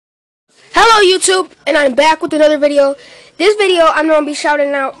Hello YouTube, and I'm back with another video. This video I'm going to be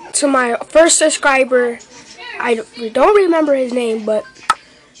shouting out to my first subscriber. I don't remember his name, but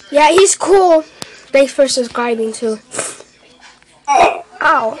yeah, he's cool. Thanks for subscribing too.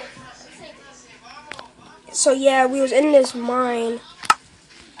 Ow. So yeah, we was in this mine.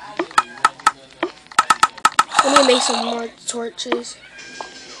 Let me make some more torches.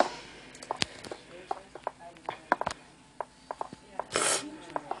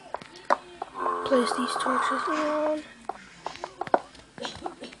 Place these torches down.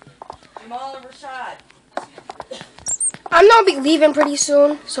 I'm gonna be leaving pretty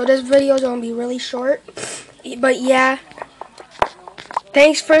soon, so this video is gonna be really short. But yeah,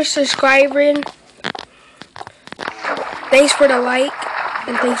 thanks for subscribing. Thanks for the like,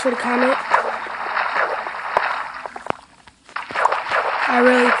 and thanks for the comment. I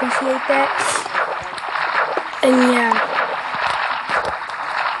really appreciate that. And yeah.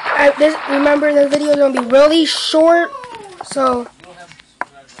 Remember, the video is going to be really short, so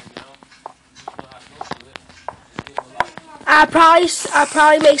I'll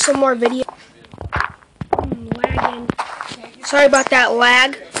probably make some more videos. Lagging. Sorry about that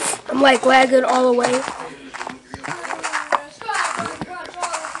lag. I'm like lagging all the way.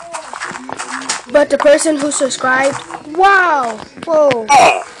 But the person who subscribed, wow, whoa.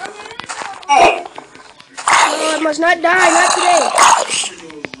 Oh, I must not die, not today.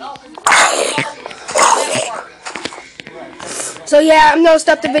 So yeah, I'm gonna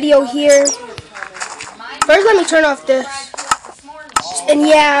stop the video here. First, let me turn off this. And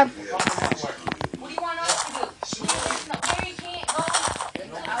yeah.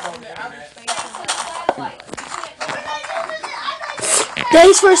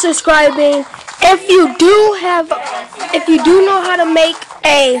 Thanks for subscribing. If you do know how to make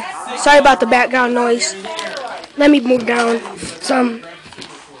a, sorry about the background noise. Let me move down some.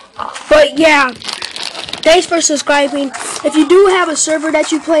 But yeah, thanks for subscribing. If you do have a server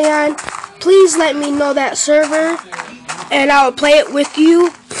that you play on, please let me know that server, and I will play it with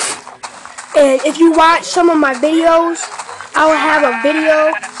you. And if you watch some of my videos, I will have a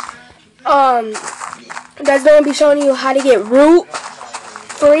video that's going to be showing you how to get root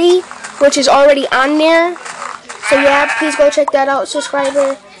free, which is already on there. So yeah, please go check that out,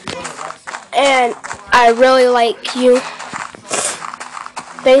 subscriber. And I really like you.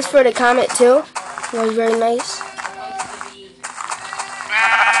 Thanks for the comment too. It was very nice.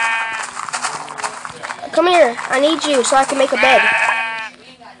 Come here. I need you so I can make a bed.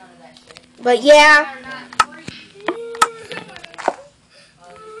 But yeah.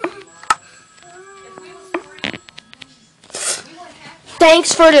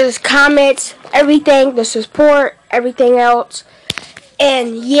 Thanks for the comments, everything, the support, everything else.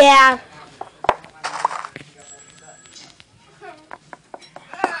 And yeah.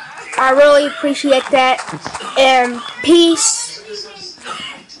 I really appreciate that. And peace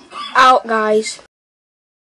out, guys.